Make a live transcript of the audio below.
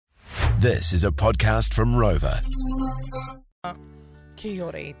This is a podcast from Rover. Kia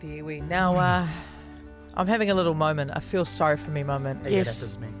ora e te iwi. Now, I'm having a little moment, a feel sorry for me moment. Yeah, Yes. that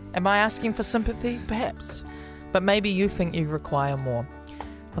is me. Am I asking for sympathy? Perhaps. But maybe you think you require more.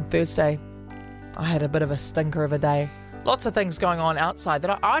 On Thursday, I had a bit of a stinker of a day. Lots of things going on outside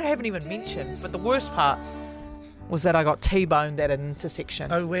that I haven't even mentioned. But the worst part was that I got T-boned at an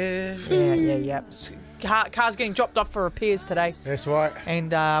intersection. Oh, where? Yeah. Car's getting dropped off for repairs today. That's right.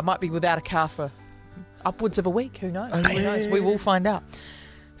 And might be without a car for upwards of a week. Who knows? Oh, Who knows? We will find out.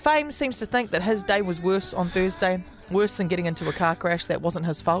 Fame seems to think that his day was worse on Thursday, worse than getting into a car crash that wasn't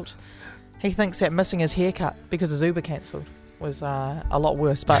his fault. He thinks that missing his haircut because his Uber cancelled was a lot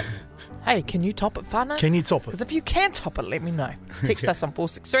worse. But hey, can you top it, whānau? Can you top it? Because if you can top it, let me know. Text us on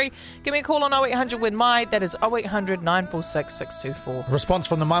 463. Give me a call on 0800 Win My. That is 0800 946 624. Response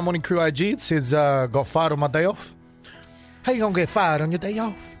from the My Morning Crew IG. It says, got fired on my day off. How you going to get fired on your day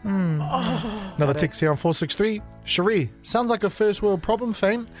off? Another text here on 463. Cherie, sounds like a first world problem,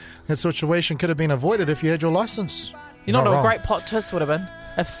 Fame. That situation could have been avoided if you had your license. You know what a wrong. great plot twist would have been?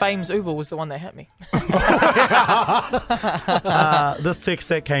 If Fame's Uber was the one that hit me. This text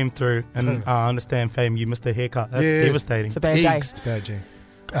that came through, and I understand, Fame, you missed a haircut. That's devastating. It's a bad day. It's bad, Jay.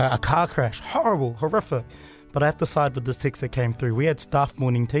 A car crash, horrible, horrific. But I have to side with this text that came through. We had staff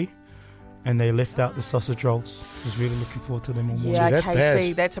morning tea, and they left out the sausage rolls. I was really looking forward to them all morning. Yeah, that's KC,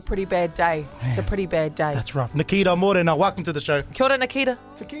 bad. that's a pretty bad day. It's a pretty bad day. That's rough. Nikita Morena, welcome to the show. Kia ora, Nikita.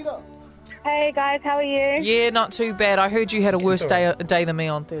 Hey guys, how are you? Yeah, not too bad. I heard you had a worse day than me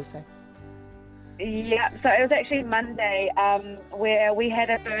on Thursday. Yeah, so it was actually Monday where we had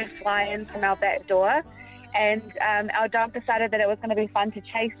a bird fly in from our back door, and our dog decided that it was going to be fun to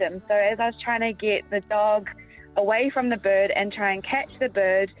chase him. So as I was trying to get the dog away from the bird and try and catch the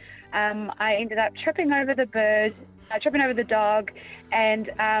bird, I ended up tripping over the dog,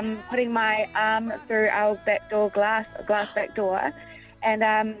 and putting my arm through our back door glass back door,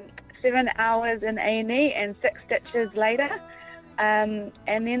 and 7 hours in A&E and 6 stitches later. And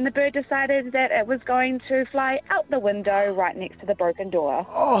then the bird decided that it was going to fly out the window right next to the broken door.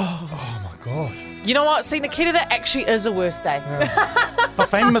 Oh my God. You know what? See, Nikita, that actually is a worse day. But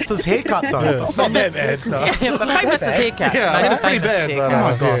Fame missed his haircut, though. Yeah, it's not that bad. No. Yeah, but Fame missed his haircut. Yeah, No, it's just pretty Fame missed his bad.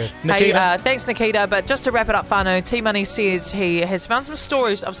 haircut. But, Oh my gosh. Hey, Nikita, thanks, Nikita. But just to wrap it up, whānau, T-Money says he has found some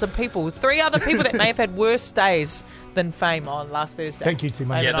stories of some people, 3 other people that may have had worse days than Fame on last Thursday. Thank you,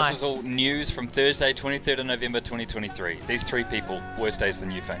 T-Money. Yeah, Overnight. this is all news from Thursday, 23rd of November 2023. These 3 people, worst days than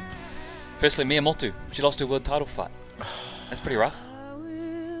you, Fame. Firstly, Miyamoto. She lost her world title fight. That's pretty rough.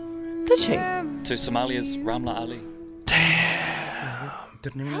 Did she? To Somalia's Ramla Ali.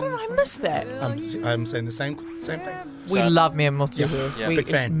 didn't How even did I miss that? I'm saying the same thing. We So- love Miyamoto here. yeah, We big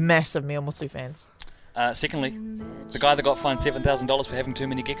fan. Massive Miyamoto fans. Secondly, the guy that got fined $7,000 for having too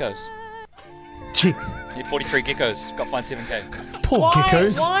many geckos. Gee, He had 43 geckos, got fined 7K. Poor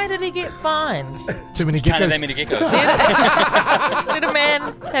geckos. Why did he get fined? Too many Can't have that geckos. many geckos. Let a man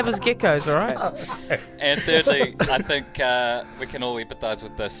have his geckos, all right? And thirdly, I think we can all empathise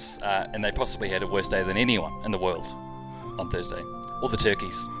with this, and they possibly had a worse day than anyone in the world on Thursday. All the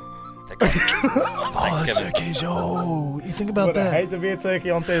turkeys. That got Oh, Thanksgiving. turkeys. Oh, you think about but I that. hate to be a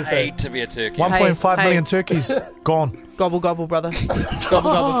turkey on Thursday. Hate to be a turkey. 1.5 Hey, million hey. turkeys gone. Gobble, gobble, brother.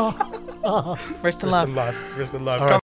 Gobble, gobble. Rest in love. Rest in life. All right.